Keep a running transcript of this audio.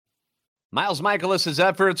Miles Michaelis'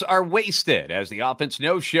 efforts are wasted as the offense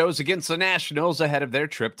no-shows against the Nationals ahead of their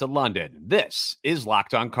trip to London. This is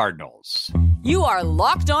Locked On Cardinals. You are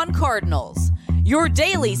Locked On Cardinals, your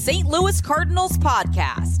daily St. Louis Cardinals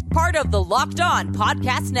podcast, part of the Locked On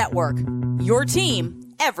Podcast Network, your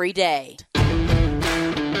team every day.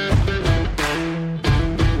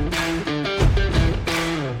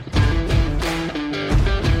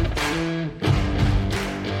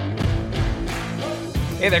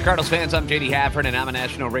 Hey there, Cardinals fans. I'm JD Hafford, and I'm a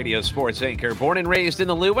national radio sports anchor, born and raised in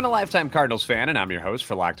the Lou, and a lifetime Cardinals fan, and I'm your host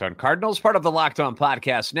for Locked On Cardinals, part of the Locked On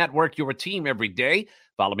Podcast Network, your team every day.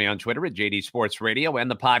 Follow me on Twitter at JD Sports Radio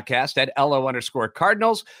and the podcast at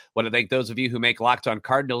LO_Cardinals. Want to thank those of you who make Locked On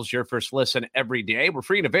Cardinals your first listen every day. We're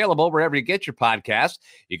free and available wherever you get your podcast.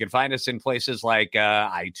 You can find us in places like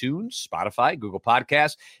iTunes, Spotify, Google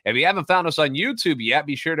Podcasts. If you haven't found us on YouTube yet,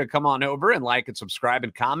 be sure to come on over and like and subscribe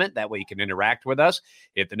and comment. That way you can interact with us.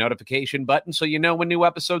 Hit the notification button so you know when new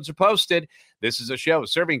episodes are posted. This is a show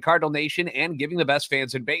serving Cardinal Nation and giving the best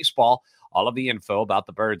fans in baseball all of the info about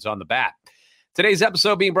the birds on the bat. Today's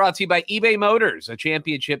episode being brought to you by eBay Motors. A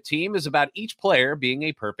championship team is about each player being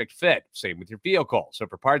a perfect fit. Same with your vehicle. So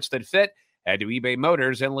for parts that fit, head to eBay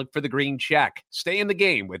Motors and look for the green check. Stay in the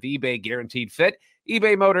game with eBay Guaranteed Fit.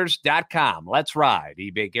 ebaymotors.com. Let's ride.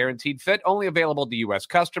 eBay Guaranteed Fit, only available to U.S.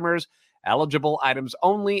 customers. Eligible items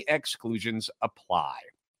only. Exclusions apply.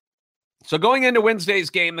 So going into Wednesday's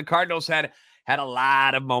game, the Cardinals had a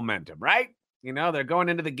lot of momentum, right? You know, they're going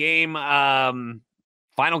into the game,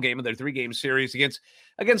 final game of their three-game series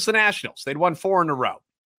against the Nationals. They'd won 4 in a row.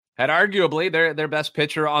 Had arguably their best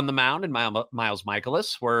pitcher on the mound in Miles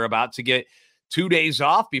Michaelis. Were about to get 2 days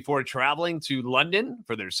off before traveling to London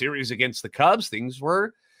for their series against the Cubs. Things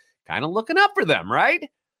were kind of looking up for them, right?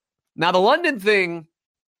 Now, the London thing,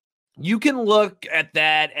 you can look at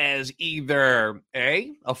that as either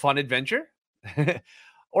A, a fun adventure,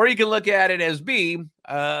 or you can look at it as B,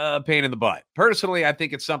 a pain in the butt. Personally, I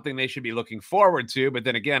think it's something they should be looking forward to. But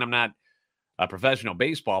then again, I'm not a professional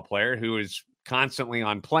baseball player who is constantly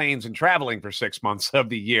on planes and traveling for 6 months of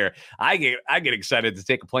the year. I get excited to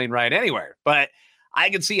take a plane ride anywhere. But I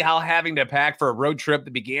can see how having to pack for a road trip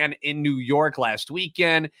that began in New York last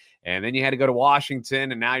weekend, and then you had to go to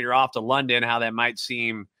Washington, and now you're off to London, how that might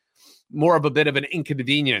seem more of a bit of an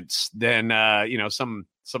inconvenience than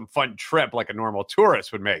some fun trip like a normal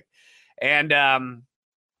tourist would make. And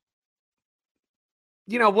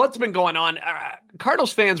what's been going on,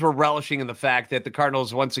 Cardinals fans were relishing in the fact that the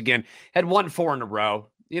Cardinals once again had won 4 in a row.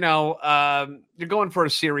 You're going for a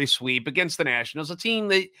series sweep against the Nationals, a team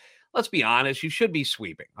that, let's be honest, you should be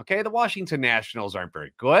sweeping. Okay, the Washington Nationals aren't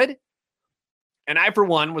very good, and I for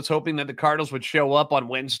one was hoping that the Cardinals would show up on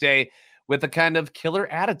Wednesday with a kind of killer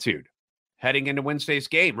attitude heading into Wednesday's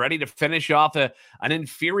game, ready to finish off an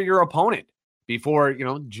inferior opponent before,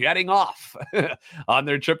 jetting off on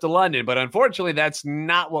their trip to London. But unfortunately, that's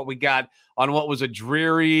not what we got on what was a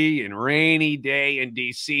dreary and rainy day in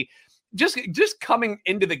D.C. Just coming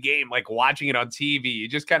into the game, like watching it on TV, you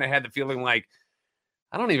just kind of had the feeling like,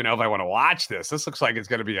 I don't even know if I want to watch this. This looks like it's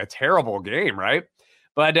going to be a terrible game, right?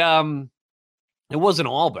 But it wasn't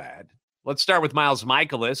all bad. Let's start with Miles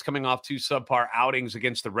Michaelis coming off 2 subpar outings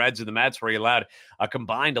against the Reds and the Mets, where he allowed a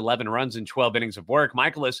combined 11 runs in 12 innings of work.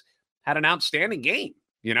 Michaelis had an outstanding game.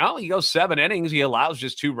 He goes 7 innings. He allows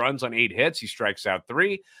just 2 runs on 8 hits. He strikes out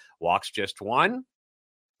 3, walks just 1.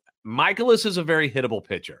 Michaelis is a very hittable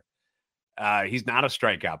pitcher. He's not a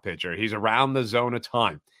strikeout pitcher. He's around the zone a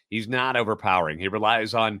ton. He's not overpowering. He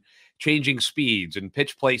relies on changing speeds and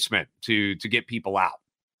pitch placement to get people out.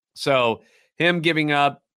 So him giving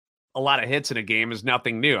up a lot of hits in a game is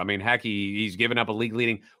nothing new. I mean, heck, he's given up a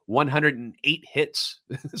league-leading 108 hits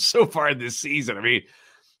so far this season. I mean,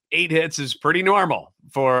 8 hits is pretty normal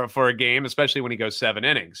for a game, especially when he goes 7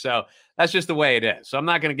 innings. So that's just the way it is. So I'm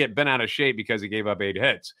not going to get bent out of shape because he gave up 8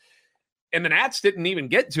 hits. And the Nats didn't even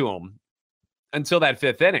get to him until that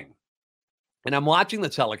 5th inning. And I'm watching the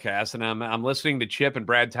telecast, and I'm listening to Chip and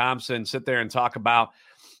Brad Thompson sit there and talk about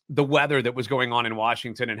the weather that was going on in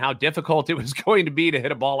Washington and how difficult it was going to be to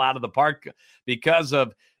hit a ball out of the park because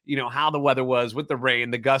of, how the weather was with the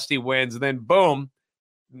rain, the gusty winds. And then boom,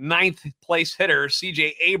 9th place hitter,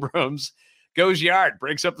 CJ Abrams, goes yard,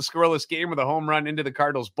 breaks up the scoreless game with a home run into the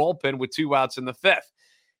Cardinals bullpen with 2 outs in the 5th.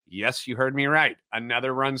 Yes, you heard me right.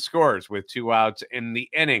 Another run scores with 2 outs in the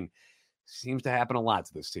inning. Seems to happen a lot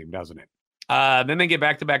to this team, doesn't it? Then they get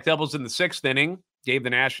back-to-back doubles in the 6th inning. Gave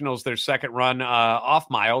the Nationals their second run off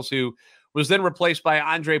Miles, who was then replaced by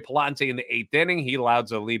Andre Palante in the 8th inning. He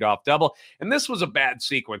allows a leadoff double. And this was a bad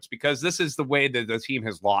sequence because this is the way that the team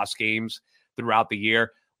has lost games throughout the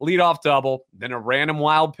year. leadoff double, then a random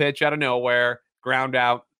wild pitch out of nowhere, ground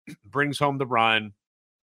out, brings home the run.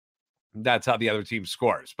 That's how the other team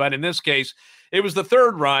scores. But in this case, it was the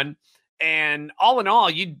third run. And all in all,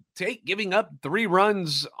 you'd take giving up 3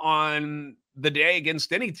 runs on the day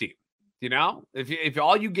against any team. You know, if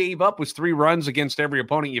all you gave up was 3 runs against every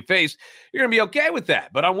opponent you face, you're going to be okay with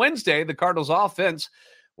that. But on Wednesday, the Cardinals offense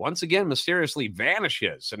once again mysteriously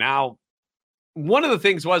vanishes. So now one of the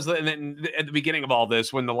things was that at the beginning of all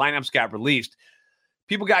this, when the lineups got released,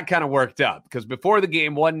 people got kind of worked up because before the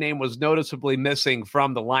game, one name was noticeably missing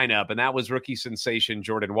from the lineup, and that was rookie sensation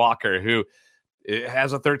Jordan Walker, who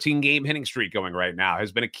has a 13-game hitting streak going right now,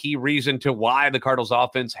 has been a key reason to why the Cardinals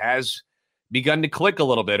offense has begun to click a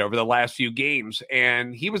little bit over the last few games.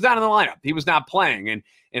 And he was not in the lineup. He was not playing.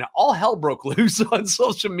 And all hell broke loose on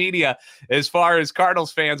social media as far as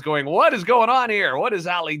Cardinals fans going, what is going on here? What is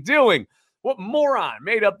Ali doing? What moron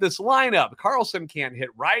made up this lineup? Carlson can't hit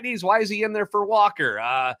righties. Why is he in there for Walker?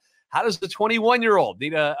 How does the 21-year-old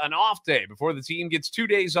need an off day before the team gets 2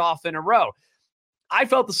 days off in a row? I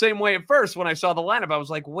felt the same way at first when I saw the lineup. I was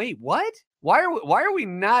like, wait, what? Why are we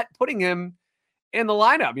not putting him in the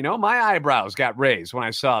lineup? You know, my eyebrows got raised when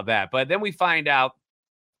I saw that. But then we find out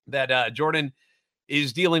that Jordan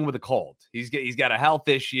is dealing with a cold. He's got a health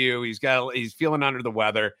issue. He's feeling under the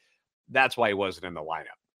weather. That's why he wasn't in the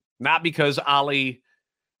lineup. Not because Ali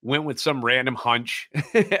went with some random hunch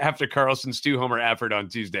after Carlson's 2-homer effort on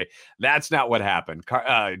Tuesday. That's not what happened.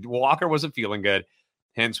 Walker wasn't feeling good,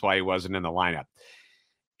 hence why he wasn't in the lineup.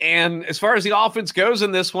 And as far as the offense goes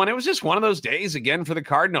in this one, it was just one of those days again for the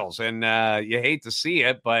Cardinals. And you hate to see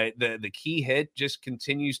it, but the key hit just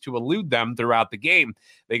continues to elude them throughout the game.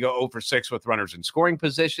 They go 0 for 6 with runners in scoring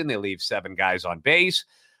position. They leave 7 guys on base.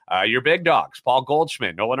 Your big dogs, Paul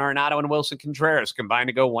Goldschmidt, Nolan Arenado, and Wilson Contreras combined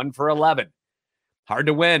to go 1 for 11. Hard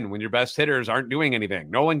to win when your best hitters aren't doing anything.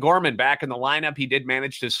 Nolan Gorman back in the lineup. He did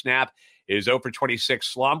manage to snap his 0 for 26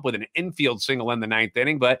 slump with an infield single in the 9th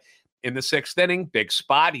inning, but in the 6th inning, big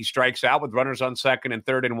spot. He strikes out with runners on second and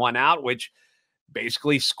third and 1 out, which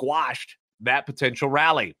basically squashed that potential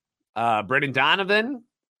rally. Brendan Donovan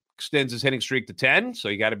extends his hitting streak to 10, so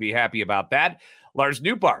you got to be happy about that. Lars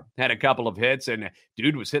Nootbaar had a couple of hits, and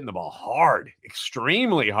dude was hitting the ball hard,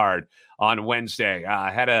 extremely hard on Wednesday.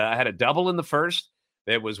 Had a double in the first.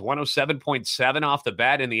 It was 107.7 off the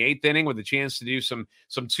bat in the 8th inning with a chance to do some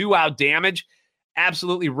 2-out damage.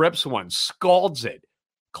 Absolutely rips one, scalds it.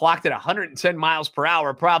 Clocked at 110 miles per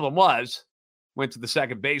hour. Problem was, went to the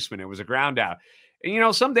second baseman. It was a ground out. And, you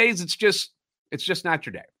know, some days it's just not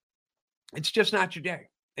your day. It's just not your day.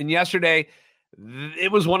 And yesterday, it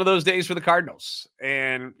was one of those days for the Cardinals.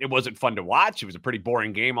 And it wasn't fun to watch. It was a pretty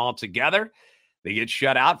boring game altogether. They get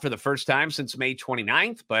shut out for the first time since May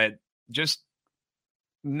 29th, but just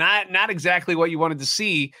not exactly what you wanted to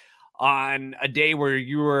see on a day where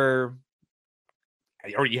you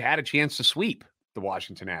had a chance to sweep the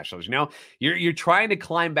Washington Nationals. You know, you're trying to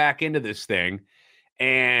climb back into this thing,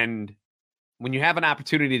 and when you have an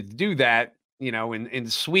opportunity to do that, you know,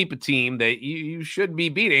 and sweep a team that you should be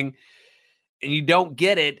beating, and you don't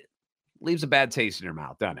get it, leaves a bad taste in your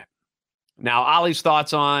mouth, doesn't it? Now, Ollie's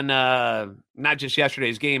thoughts on not just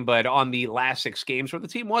yesterday's game, but on the last 6 games where the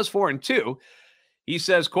team was 4-2. He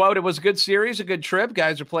says, quote, "It was a good series, a good trip.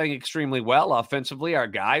 Guys are playing extremely well offensively. Our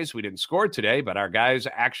guys, we didn't score today, but our guys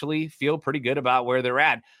actually feel pretty good about where they're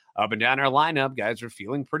at. Up and down our lineup, guys are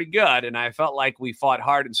feeling pretty good. And I felt like we fought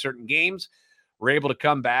hard in certain games. We're able to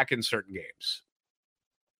come back in certain games."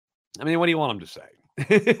 I mean, what do you want him to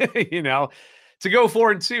say? You know, to go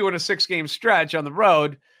 4-2 in a 6-game stretch on the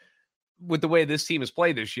road with the way this team has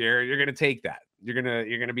played this year, you're going to take that. You're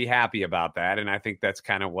gonna be happy about that, and I think that's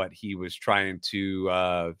kind of what he was trying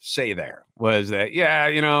to say there, was that, yeah,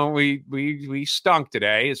 you know, we stunk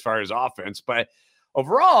today as far as offense, but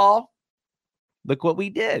overall, look what we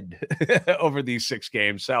did over these 6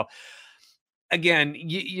 games. So again,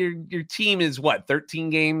 your team is what, 13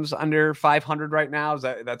 games under 500 right now?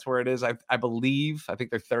 That's where it is? I believe. I think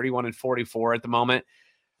they're 31-44 at the moment.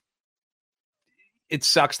 It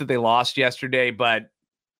sucks that they lost yesterday, but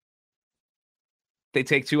they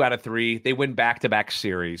take 2 out of 3. They win back-to-back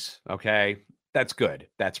series. Okay, that's good.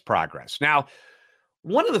 That's progress. Now,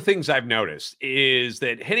 one of the things I've noticed is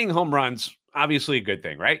that hitting home runs, obviously a good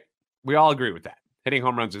thing, right? We all agree with that. Hitting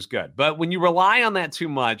home runs is good. But when you rely on that too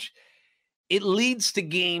much, it leads to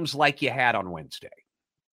games like you had on Wednesday.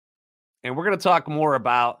 And we're going to talk more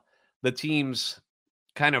about the team's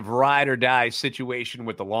kind of ride or die situation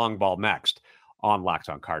with the long ball next on Locked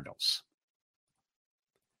On Cardinals.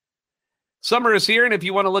 Summer is here, and if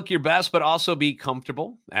you want to look your best but also be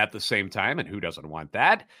comfortable at the same time, and who doesn't want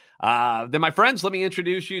that, then, my friends, let me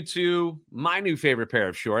introduce you to my new favorite pair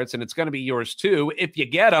of shorts, and it's going to be yours too. If you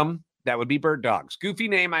get them, that would be Bird Dogs. Goofy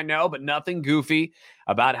name, I know, but nothing goofy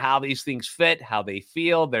about how these things fit, how they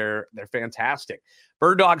feel. They're fantastic.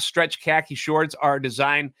 Bird Dogs stretch khaki shorts are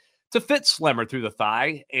designed to fit slimmer through the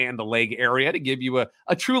thigh and the leg area to give you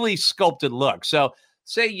a truly sculpted look. So,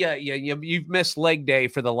 say you've missed leg day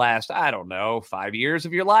for the last, I don't know, 5 years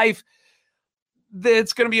of your life,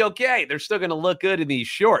 it's going to be okay. They're still going to look good in these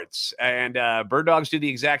shorts. And Bird Dogs do the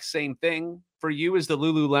exact same thing for you as the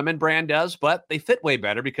Lululemon brand does, but they fit way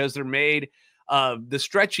better because they're made of the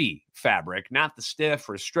stretchy fabric, not the stiff,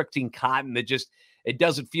 restricting cotton that just, it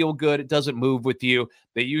doesn't feel good. It doesn't move with you.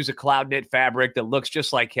 They use a cloud knit fabric that looks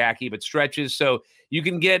just like khaki, but stretches. So you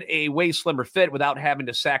can get a way slimmer fit without having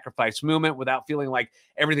to sacrifice movement, without feeling like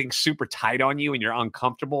everything's super tight on you and you're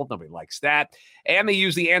uncomfortable. Nobody likes that. And they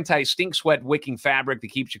use the anti-stink sweat wicking fabric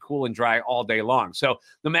that keeps you cool and dry all day long. So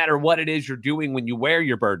no matter what it is you're doing when you wear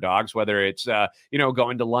your Bird Dogs, whether it's,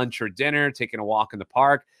 going to lunch or dinner, taking a walk in the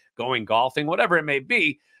park, going golfing, whatever it may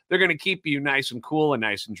be, they're going to keep you nice and cool and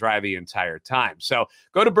nice and dry the entire time. So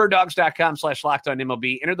go to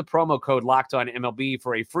birddogs.com/LockedOnMLB. Enter the promo code LockedOnMLB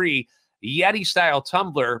for a free Yeti-style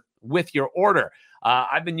tumbler with your order.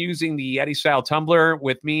 I've been using the Yeti-style tumbler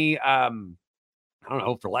with me, I don't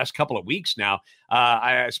know, for the last couple of weeks now.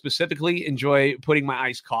 I specifically enjoy putting my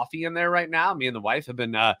iced coffee in there right now. Me and the wife have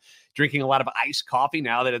been drinking a lot of iced coffee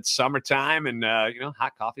now that it's summertime, and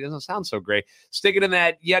hot coffee doesn't sound so great. Stick it in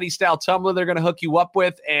that Yeti-style tumbler they're going to hook you up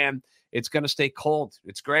with, and it's going to stay cold.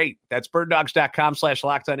 It's great. That's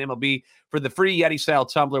birddogs.com/LockedOnMLB for the free Yeti-style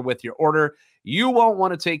tumbler with your order. You won't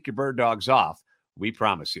want to take your Bird Dogs off. We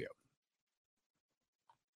promise you.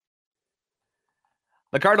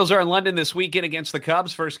 The Cardinals are in London this weekend against the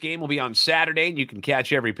Cubs. First game will be on Saturday, and you can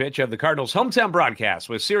catch every pitch of the Cardinals' hometown broadcast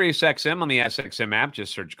with SiriusXM on the SXM app.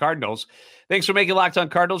 Just search Cardinals. Thanks for making Locked On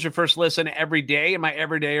Cardinals your first listen every day, and my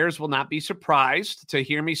everydayers will not be surprised to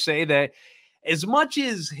hear me say that as much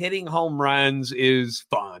as hitting home runs is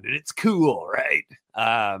fun and it's cool, right?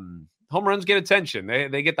 Home runs get attention.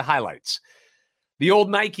 They get the highlights. The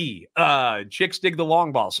old Nike, chicks dig the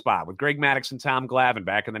long ball spot with Greg Maddux and Tom Glavine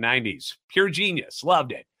back in the 90s. Pure genius.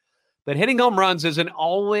 Loved it. But hitting home runs isn't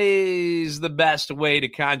always the best way to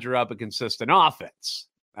conjure up a consistent offense.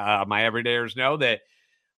 My everydayers know that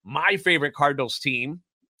my favorite Cardinals team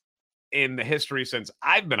in the history since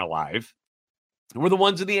I've been alive were the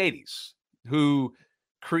ones in the 80s who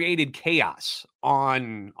created chaos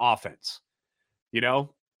on offense,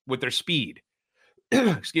 with their speed.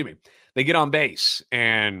 Excuse me. They get on base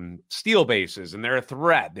and steal bases, and they're a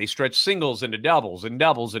threat. They stretch singles into doubles and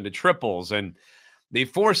doubles into triples, and they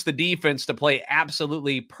force the defense to play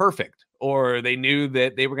absolutely perfect, or they knew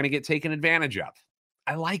that they were going to get taken advantage of.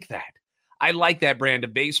 I like that. I like that brand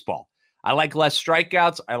of baseball. I like less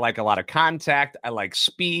strikeouts. I like a lot of contact. I like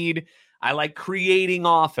speed. I like creating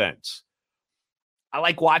offense. I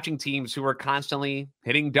like watching teams who are constantly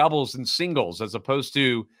hitting doubles and singles as opposed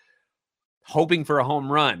to hoping for a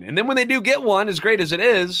home run. And then when they do get one, as great as it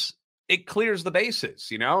is, it clears the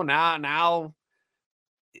bases. Now,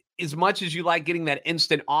 as much as you like getting that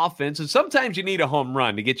instant offense, and sometimes you need a home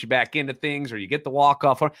run to get you back into things, or you get the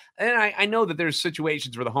walk-off. And I know that there's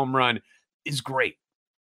situations where the home run is great.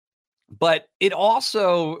 But it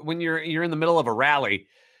also, when you're in the middle of a rally,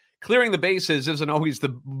 clearing the bases isn't always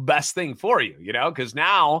the best thing for you, because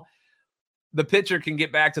now the pitcher can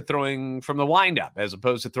get back to throwing from the windup as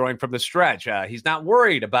opposed to throwing from the stretch. He's not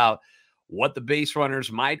worried about what the base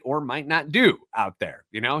runners might or might not do out there.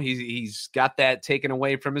 He's got that taken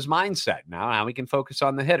away from his mindset. Now he can focus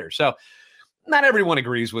on the hitter. So not everyone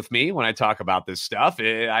agrees with me when I talk about this stuff.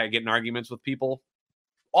 I get in arguments with people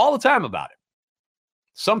all the time about it.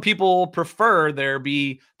 Some people prefer there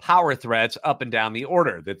be power threats up and down the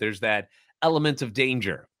order, that there's that element of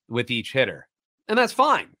danger with each hitter. And that's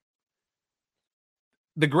fine.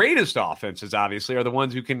 The greatest offenses, obviously, are the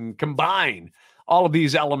ones who can combine all of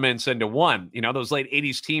these elements into one. Those late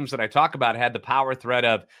 80s teams that I talk about had the power threat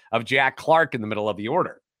of Jack Clark in the middle of the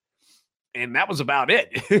order. And that was about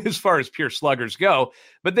it as far as pure sluggers go.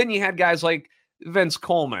 But then you had guys like Vince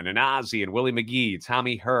Coleman and Ozzie and Willie McGee,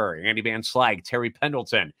 Tommy Herr, Andy Van Slyke, Terry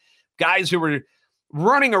Pendleton, guys who were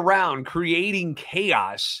running around creating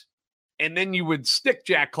chaos. And then you would stick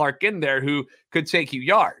Jack Clark in there who could take you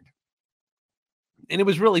yard. And it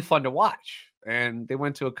was really fun to watch. And they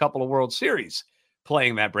went to a couple of World Series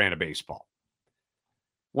playing that brand of baseball.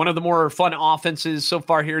 One of the more fun offenses so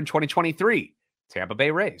far here in 2023, Tampa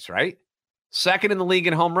Bay Rays, right? Second in the league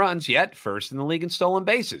in home runs, yet first in the league in stolen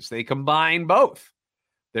bases. They combine both.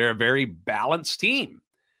 They're a very balanced team.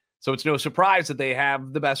 So it's no surprise that they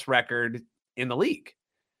have the best record in the league.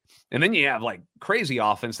 And then you have like crazy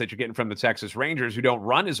offense that you're getting from the Texas Rangers who don't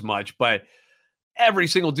run as much, but every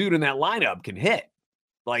single dude in that lineup can hit.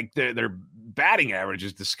 Like their batting average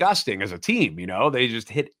is disgusting as a team. They just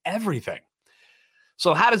hit everything.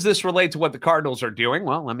 So how does this relate to what the Cardinals are doing?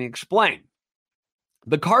 Well, let me explain.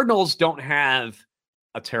 The Cardinals don't have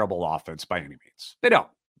a terrible offense by any means. They don't.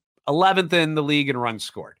 11th in the league in runs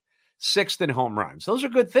scored, 6th in home runs. Those are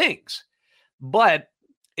good things. But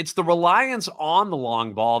it's the reliance on the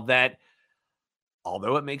long ball that,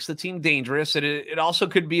 although it makes the team dangerous, it also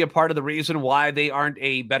could be a part of the reason why they aren't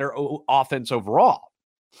a better offense overall.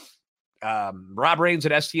 Rob Raines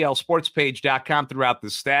at STLSportspage.com threw out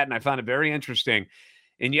this stat, and I found it very interesting.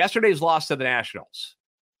 In yesterday's loss to the Nationals,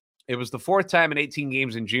 it was the 4th time in 18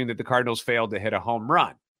 games in June that the Cardinals failed to hit a home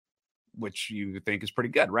run, which you think is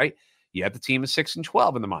pretty good, right? Yet the team is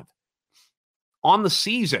 6-12 in the month. On the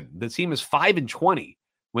season, the team is 5-20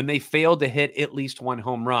 when they failed to hit at least one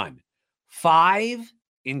home run.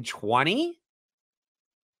 5-20?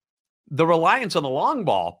 The reliance on the long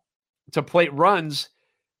ball to plate runs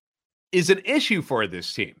is an issue for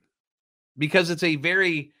this team because it's a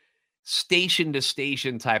very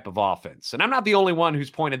station-to-station type of offense. And I'm not the only one who's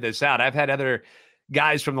pointed this out. I've had other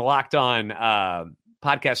guys from the Locked On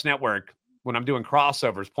podcast network, when I'm doing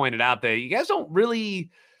crossovers, pointed out that you guys don't really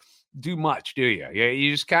do much, do you?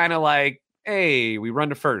 You just kind of like, hey, we run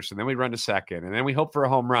to first, and then we run to second, and then we hope for a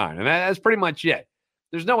home run. And that's pretty much it.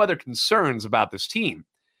 There's no other concerns about this team.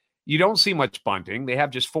 You don't see much bunting. They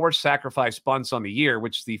have just 4 sacrifice bunts on the year,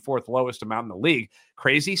 which is the 4th lowest amount in the league.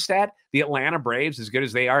 Crazy stat, the Atlanta Braves, as good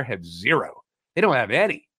as they are, have 0. They don't have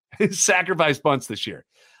any sacrifice bunts this year.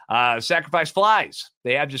 Sacrifice flies,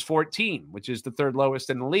 they have just 14, which is the 3rd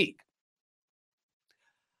lowest in the league.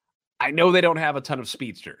 I know they don't have a ton of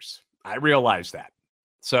speedsters. I realize that.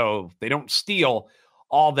 So they don't steal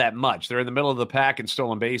all that much. They're in the middle of the pack in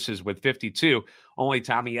stolen bases with 52. Only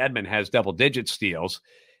Tommy Edman has double-digit steals.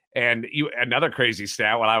 And another crazy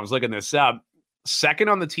stat while I was looking this up, second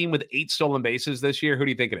on the team with 8 stolen bases this year. Who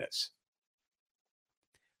do you think it is?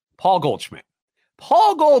 Paul Goldschmidt.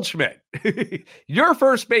 Paul Goldschmidt, your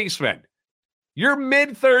first baseman, your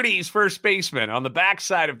mid-30s first baseman on the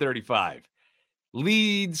backside of 35,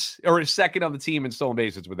 leads or is second on the team in stolen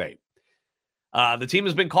bases with 8. The team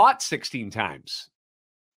has been caught 16 times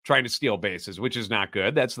trying to steal bases, which is not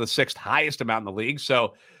good. That's the 6th highest amount in the league.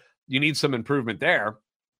 So you need some improvement there.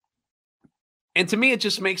 And to me, it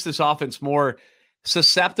just makes this offense more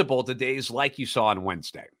susceptible to days like you saw on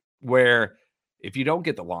Wednesday, where if you don't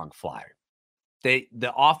get the long fly,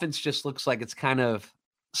 the offense just looks like it's kind of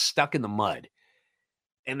stuck in the mud.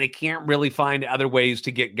 And they can't really find other ways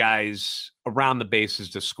to get guys around the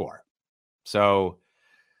bases to score. So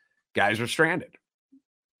guys are stranded.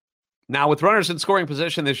 Now, with runners in scoring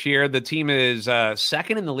position this year, the team is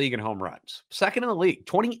 2nd in the league in home runs. 2nd in the league,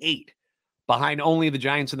 28. Behind only the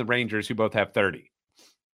Giants and the Rangers, who both have 30.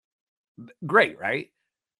 Great, right?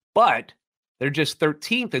 But they're just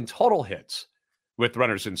 13th in total hits with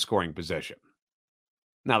runners in scoring position.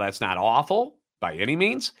 Now, that's not awful by any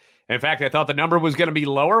means. In fact, I thought the number was going to be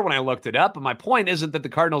lower when I looked it up. But my point isn't that the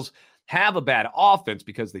Cardinals have a bad offense,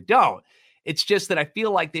 because they don't. It's just that I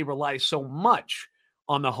feel like they rely so much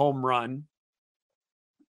on the home run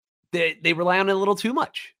that they rely on it a little too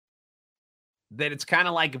much. That it's kind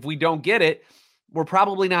of like, if we don't get it, we're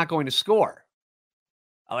probably not going to score.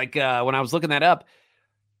 Like when I was looking that up,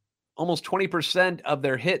 almost 20% of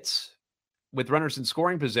their hits with runners in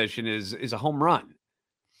scoring position is a home run.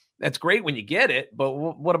 That's great when you get it, but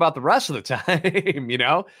what about the rest of the time,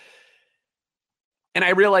 And I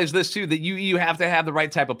realize this too, that you have to have the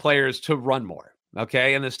right type of players to run more,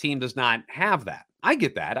 okay? And this team does not have that. I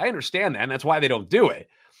get that. I understand that, and that's why they don't do it.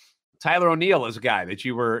 Tyler O'Neill is a guy that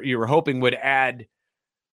you were hoping would add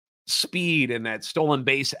speed and that stolen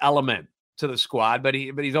base element to the squad, but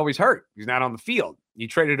he's always hurt. He's not on the field. You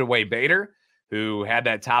traded away Bader, who had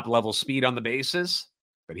that top level speed on the bases,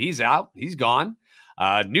 but he's out. He's gone.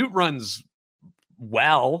 Newt runs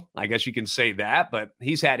well, I guess you can say that, but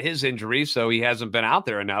he's had his injury, so he hasn't been out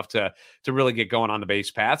there enough to really get going on the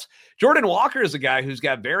base paths. Jordan Walker is a guy who's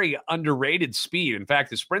got very underrated speed. In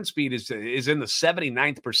fact, his sprint speed is in the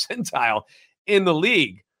 79th percentile in the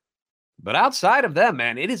league. But outside of them,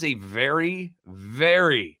 man, it is a very,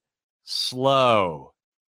 very slow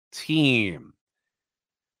team.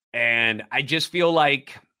 And I just feel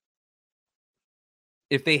like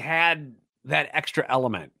if they had that extra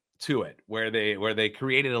element to it, where they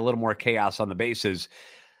created a little more chaos on the bases,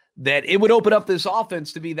 that it would open up this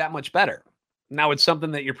offense to be that much better. Now, it's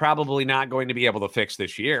something that you're probably not going to be able to fix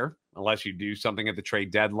this year unless you do something at the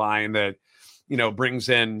trade deadline that, brings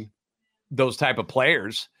in those type of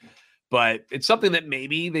players. But it's something that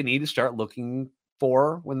maybe they need to start looking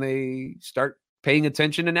for when they start paying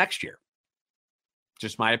attention to next year.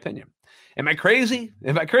 Just my opinion. Am I crazy?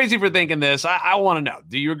 Am I crazy for thinking this? I want to know.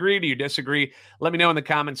 Do you agree? Do you disagree? Let me know in the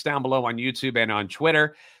comments down below on YouTube and on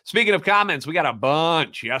Twitter. Speaking of comments, we got a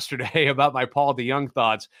bunch yesterday about my Paul DeJong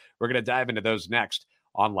thoughts. We're going to dive into those next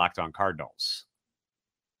on Locked On Cardinals.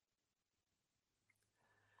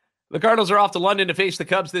 The Cardinals are off to London to face the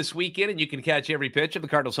Cubs this weekend, and you can catch every pitch of the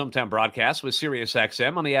Cardinals' hometown broadcast with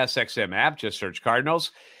SiriusXM on the SXM app. Just search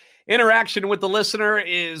Cardinals. Interaction with the listener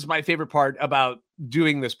is my favorite part about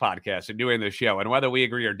doing this podcast and doing this show. And whether we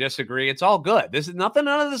agree or disagree, it's all good. This is nothing.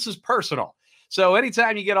 None of this is personal. So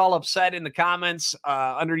anytime you get all upset in the comments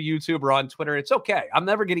under YouTube or on Twitter, it's okay. I'm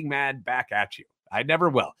never getting mad back at you. I never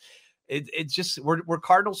will. It's just we're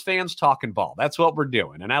Cardinals fans talking ball. That's what we're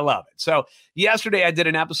doing, and I love it. So yesterday I did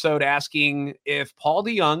an episode asking if Paul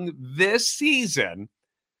DeJong this season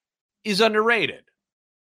is underrated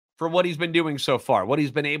for what he's been doing so far, what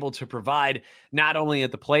he's been able to provide not only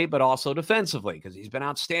at the plate, but also defensively, because he's been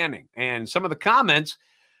outstanding. And some of the comments,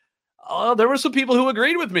 there were some people who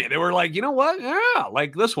agreed with me. They were like, you know what? Yeah,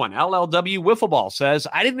 like this one, LLW Wiffle Ball says,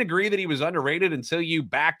 I didn't agree that he was underrated until you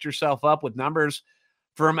backed yourself up with numbers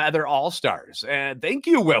from other all-stars. And thank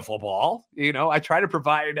you, Wiffle Ball. I try to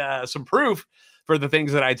provide some proof for the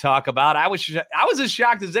things that I talk about. I was as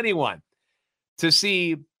shocked as anyone to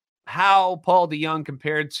see how Paul DeJong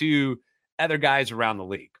compared to other guys around the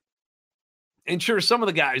league. And sure, some of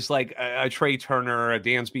the guys like a Trey Turner, a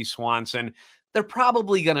Dansby Swanson, they're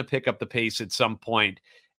probably going to pick up the pace at some point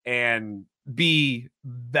and be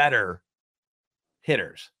better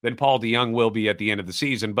hitters than Paul DeJong will be at the end of the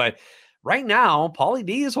season. But right now, Paulie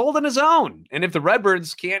D is holding his own. And if the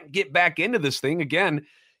Redbirds can't get back into this thing again,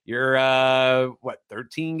 you're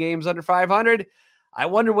 13 games under 500. I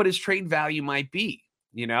wonder what his trade value might be,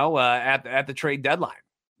 at the trade deadline.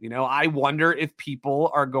 I wonder if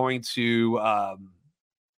people are going to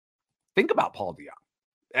think about Paul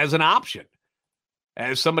DeJong as an option,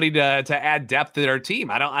 as somebody to add depth to their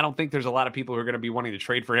team. I don't think there's a lot of people who are going to be wanting to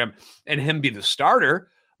trade for him and him be the starter,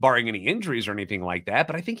 barring any injuries or anything like that.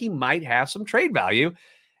 But I think he might have some trade value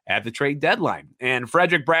at the trade deadline. And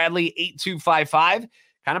Frederick Bradley, 8255,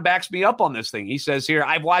 kind of backs me up on this thing. He says here,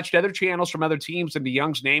 I've watched other channels from other teams, and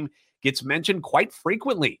DeJong's name gets mentioned quite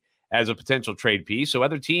frequently as a potential trade piece. So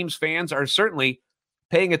other teams' fans are certainly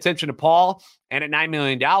paying attention to Paul, and at $9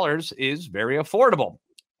 million is very affordable.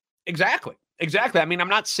 Exactly. I mean, I'm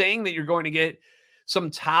not saying that you're going to get some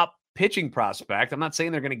top pitching prospect. I'm not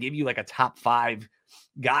saying they're going to give you like a top 5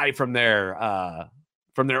 guy from their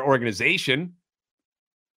organization,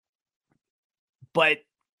 but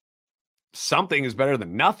something is better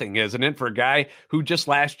than nothing, isn't it? For a guy who just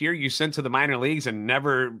last year you sent to the minor leagues and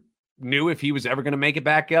never knew if he was ever going to make it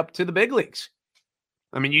back up to the big leagues.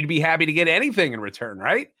 I mean, you'd be happy to get anything in return,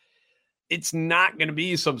 right? It's not going to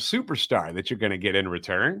be some superstar that you're going to get in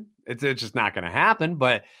return. It's just not going to happen,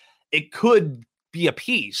 but it could be a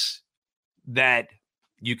piece that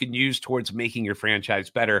you can use towards making your franchise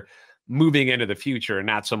better moving into the future and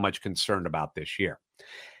not so much concerned about this year.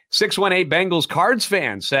 618 Bengals Cards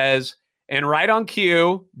fan says, and right on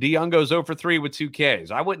cue, DeJong goes 0 for 3 with 2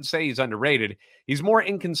 Ks. I wouldn't say he's underrated. He's more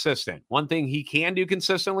inconsistent. One thing he can do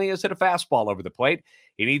consistently is hit a fastball over the plate.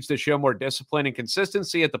 He needs to show more discipline and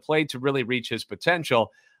consistency at the plate to really reach his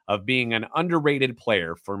potential of being an underrated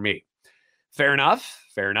player for me. Fair enough.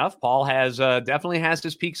 Paul definitely has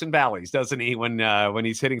his peaks and valleys, doesn't he, when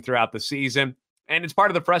he's hitting throughout the season? And it's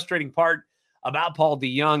part of the frustrating part about Paul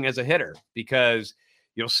DeJong as a hitter, because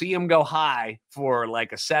you'll see him go high for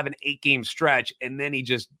like a 7-8 game stretch, and then he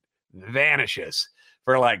just vanishes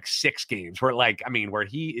for like 6 games where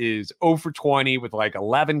he is 0 for 20 with like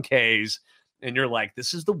 11 Ks. And you're like,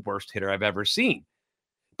 this is the worst hitter I've ever seen.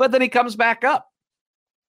 But then he comes back up,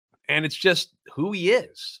 and it's just who he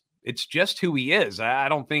is. It's just who he is. I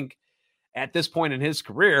don't think at this point in his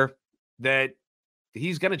career that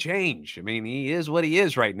he's going to change. I mean, he is what he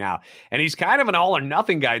is right now. And he's kind of an all or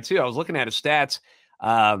nothing guy too. I was looking at his stats.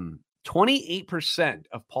 28%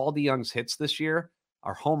 of Paul DeJong's hits this year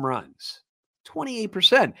are home runs.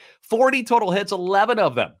 28%. 40 total hits, 11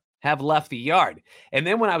 of them have left the yard. And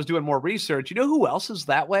then when I was doing more research, you know who else is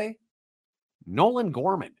that way? Nolan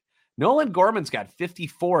Gorman. Nolan Gorman's got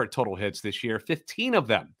 54 total hits this year. 15 of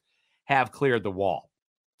them have cleared the wall.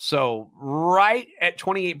 So right at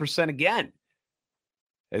 28% again.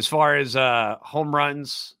 As far as home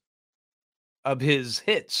runs, of his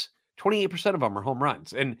hits, 28% of them are home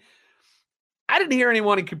runs. And I didn't hear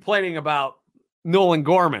anyone complaining about Nolan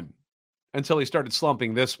Gorman until he started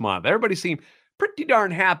slumping this month. Everybody seemed pretty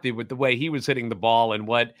darn happy with the way he was hitting the ball and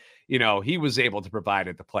what, he was able to provide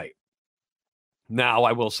at the plate. Now,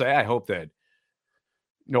 I will say, I hope that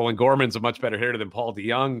Nolan Gorman's a much better hitter than Paul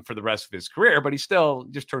DeJong for the rest of his career, but he still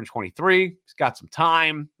just turned 23. He's got some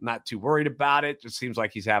time. Not too worried about it. Just seems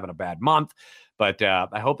like he's having a bad month. But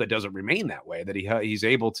I hope that doesn't remain that way, that he's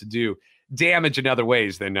able to do damage in other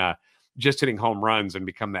ways than just hitting home runs and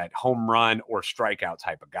become that home run or strikeout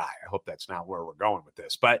type of guy. I hope that's not where we're going with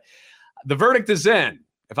this. But the verdict is in.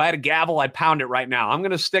 If I had a gavel, I'd pound it right now. I'm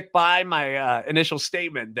going to stick by my initial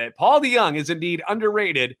statement that Paul DeJong is indeed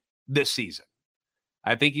underrated this season.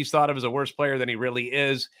 I think he's thought of as a worse player than he really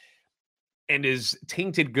is, and is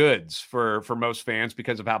tainted goods for most fans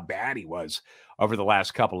because of how bad he was over the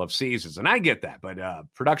last couple of seasons. And I get that, but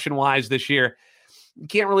production-wise this year, you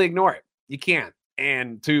can't really ignore it. You can't.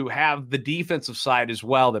 And to have the defensive side as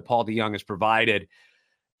well that Paul DeJong has provided,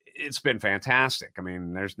 it's been fantastic. I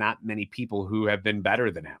mean, there's not many people who have been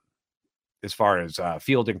better than him as far as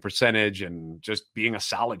fielding percentage and just being a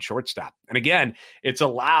solid shortstop. And again, it's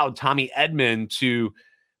allowed Tommy Edman to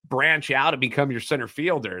branch out and become your center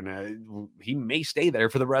fielder. And he may stay there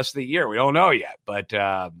for the rest of the year. We don't know yet, but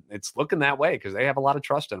it's looking that way because they have a lot of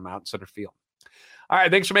trust in him out in center field. All right,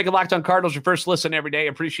 thanks for making Locked On Cardinals your first listen every day.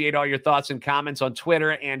 Appreciate all your thoughts and comments on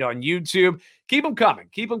Twitter and on YouTube. Keep them coming.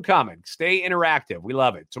 Keep them coming. Stay interactive. We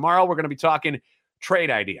love it. Tomorrow, we're going to be talking trade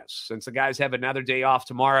ideas. Since the guys have another day off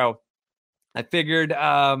tomorrow, I figured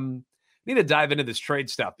need to dive into this trade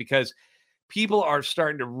stuff because people are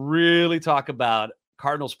starting to really talk about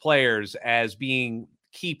Cardinals players as being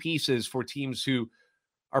key pieces for teams who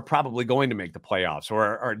are probably going to make the playoffs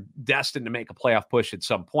or are destined to make a playoff push at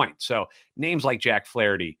some point. So names like Jack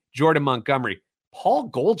Flaherty, Jordan Montgomery, Paul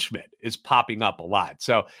Goldschmidt is popping up a lot.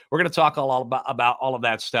 So we're going to talk about all of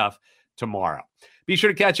that stuff tomorrow. Be sure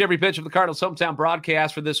to catch every pitch of the Cardinals' hometown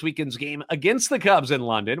broadcast for this weekend's game against the Cubs in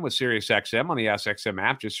London with SiriusXM on the SXM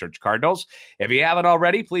app. Just search Cardinals. If you haven't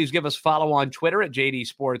already, please give us a follow on Twitter at JD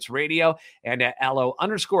Sports Radio and at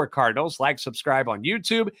LO_Cardinals. Like, subscribe on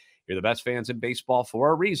YouTube. You're the best fans in baseball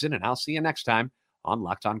for a reason, and I'll see you next time on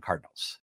Locked On Cardinals.